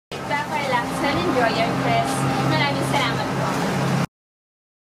enjoy your press. Maraming salamat po.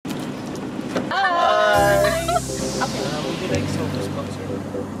 Okay. Would you like soda sponsor?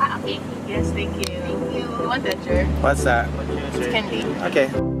 Okay. Yes, thank you. Thank you. You want that, Jer? What's that? It's candy. Okay.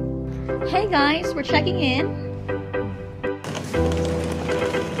 Hey guys, we're checking in.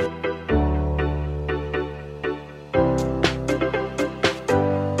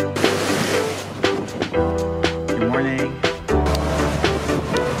 Good morning.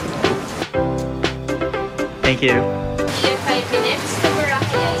 Thank you. Your 5 minutes to Bora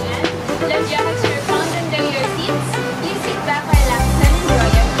Island. Life jackets are found under your seats. Please sit back, relax, and enjoy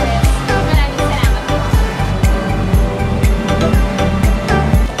your press. Maraming salamat po.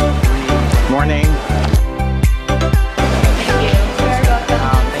 Morning. Thank you. You're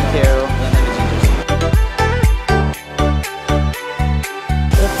welcome. Thank you.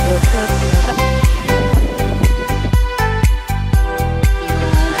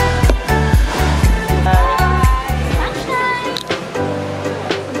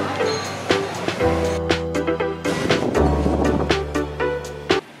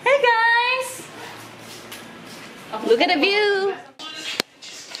 Hey guys! Look at the view!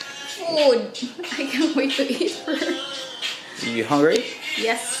 Food! I can't wait to eat. You hungry?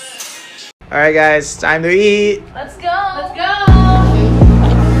 Yes. Alright guys, time to eat. Let's go! Let's go!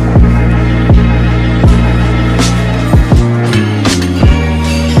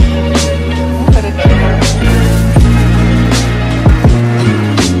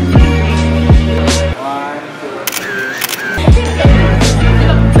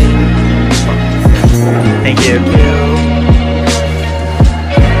 Thank you.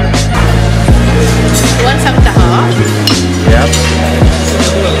 Want some taho? Yep.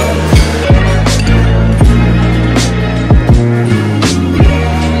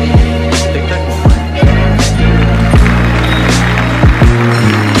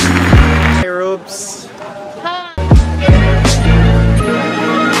 Hey, Rubes.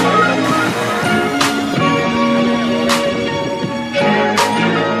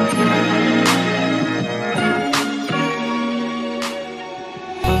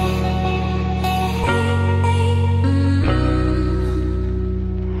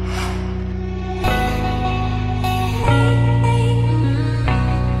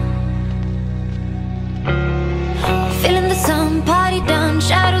 Feeling the sun, party done,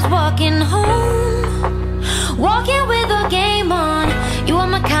 shadows walking home. Walking with a game on. You are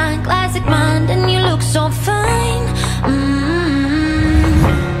my kind, classic mind, and you look so fine.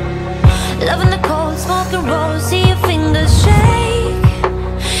 Loving the cold, smoking rolls, see your fingers shake.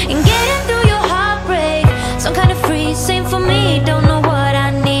 And getting through your heartbreak, some kind of free, same for me, don't know what I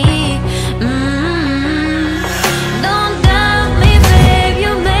need. Don't doubt me, babe,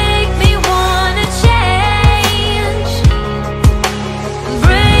 you make me wanna change.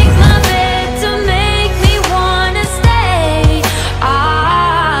 Break my bed to make me wanna stay.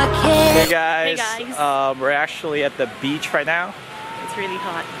 I Hey can't. guys. Hey guys. We're actually at the beach right now. It's really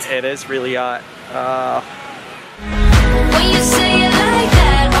hot. It is really hot. When you say it like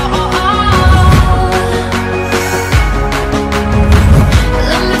that, oh, oh, oh.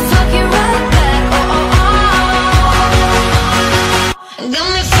 Let me fuck you right back, oh, oh, oh. Got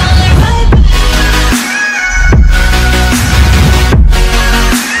me falling